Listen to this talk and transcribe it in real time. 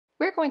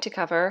we're going to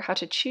cover how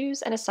to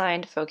choose and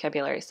assign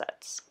vocabulary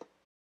sets.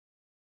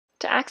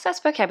 To access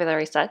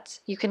vocabulary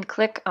sets, you can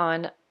click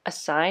on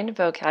Assign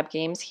Vocab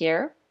Games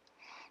here,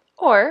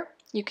 or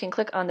you can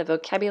click on the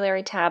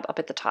Vocabulary tab up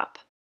at the top.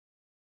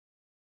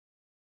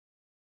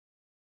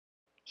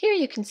 Here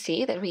you can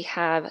see that we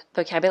have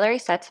vocabulary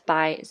sets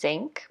by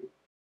Zinc,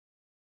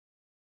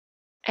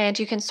 and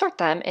you can sort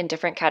them in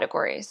different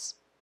categories.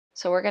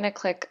 So we're going to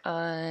click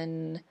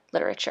on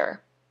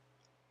Literature.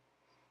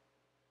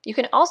 You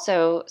can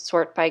also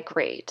sort by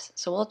grade,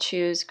 so we'll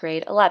choose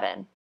grade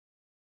 11.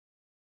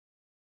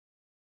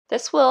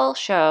 This will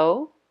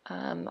show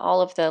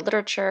all of the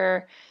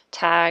literature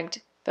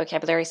tagged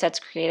vocabulary sets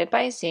created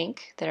by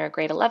Zinc that are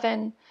grade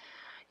 11.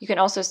 You can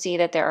also see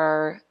that there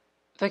are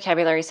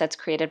vocabulary sets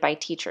created by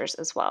teachers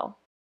as well.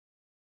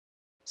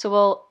 So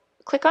we'll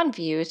click on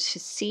View to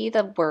see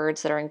the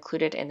words that are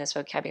included in this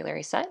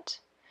vocabulary set.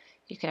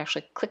 You can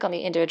actually click on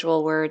the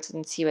individual words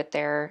and see what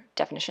their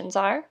definitions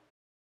are.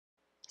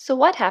 So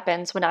what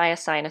happens when I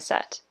assign a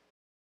set?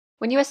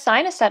 When you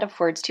assign a set of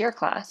words to your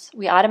class,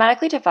 we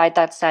automatically divide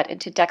that set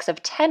into decks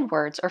of 10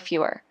 words or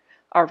fewer.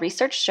 Our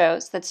research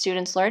shows that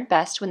students learn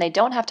best when they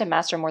don't have to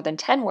master more than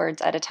 10 words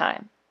at a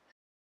time.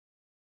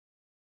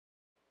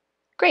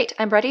 Great,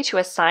 I'm ready to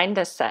assign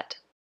this set.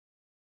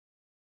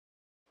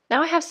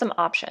 Now I have some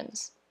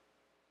options.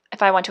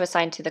 If I want to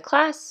assign to the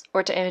class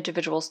or to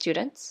individual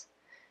students,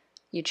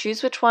 you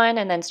choose which one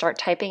and then start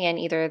typing in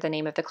either the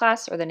name of the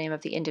class or the name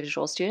of the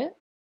individual student.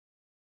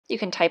 You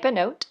can type a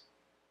note.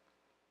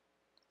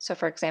 So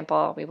for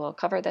example, we will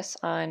cover this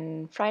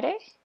on Friday.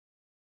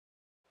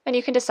 And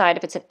you can decide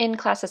if it's an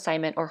in-class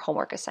assignment or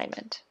homework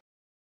assignment.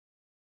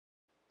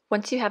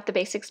 Once you have the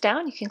basics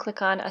down, you can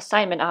click on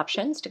Assignment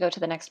Options to go to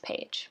the next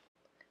page.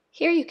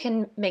 Here you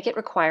can make it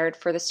required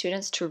for the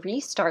students to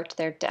restart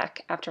their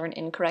deck after an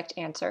incorrect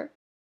answer,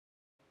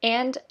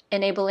 and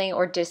enabling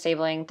or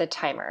disabling the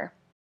timer.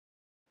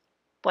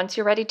 Once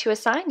you're ready to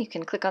assign, you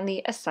can click on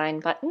the Assign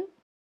button,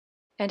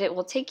 and it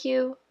will take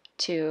you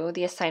to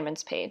the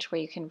assignments page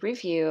where you can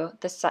review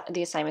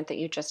the assignment that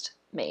you just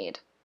made.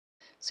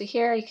 So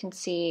here you can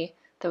see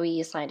that we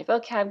assigned a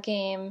vocab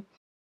game,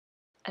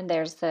 and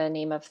there's the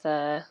name of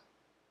the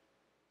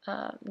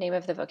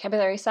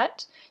vocabulary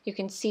set. You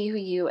can see who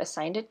you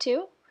assigned it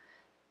to,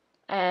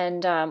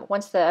 and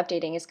once the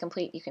updating is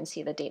complete, you can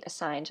see the date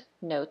assigned,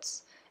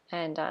 notes,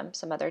 and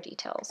some other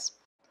details.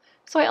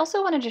 So I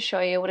also wanted to show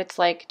you what it's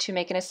like to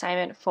make an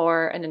assignment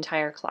for an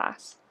entire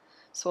class.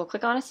 So we'll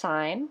click on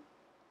Assign,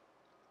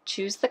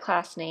 choose the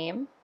class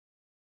name,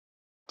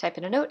 type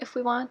in a note if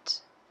we want,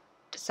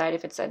 decide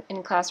if it's an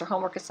in-class or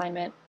homework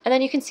assignment, and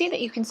then you can see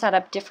that you can set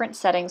up different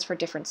settings for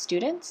different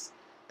students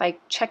by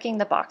checking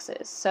the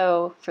boxes.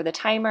 So for the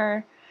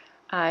timer,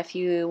 if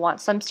you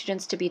want some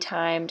students to be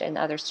timed and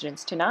other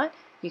students to not,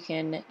 you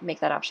can make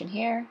that option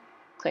here,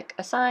 click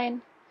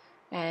Assign,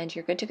 and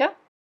you're good to go.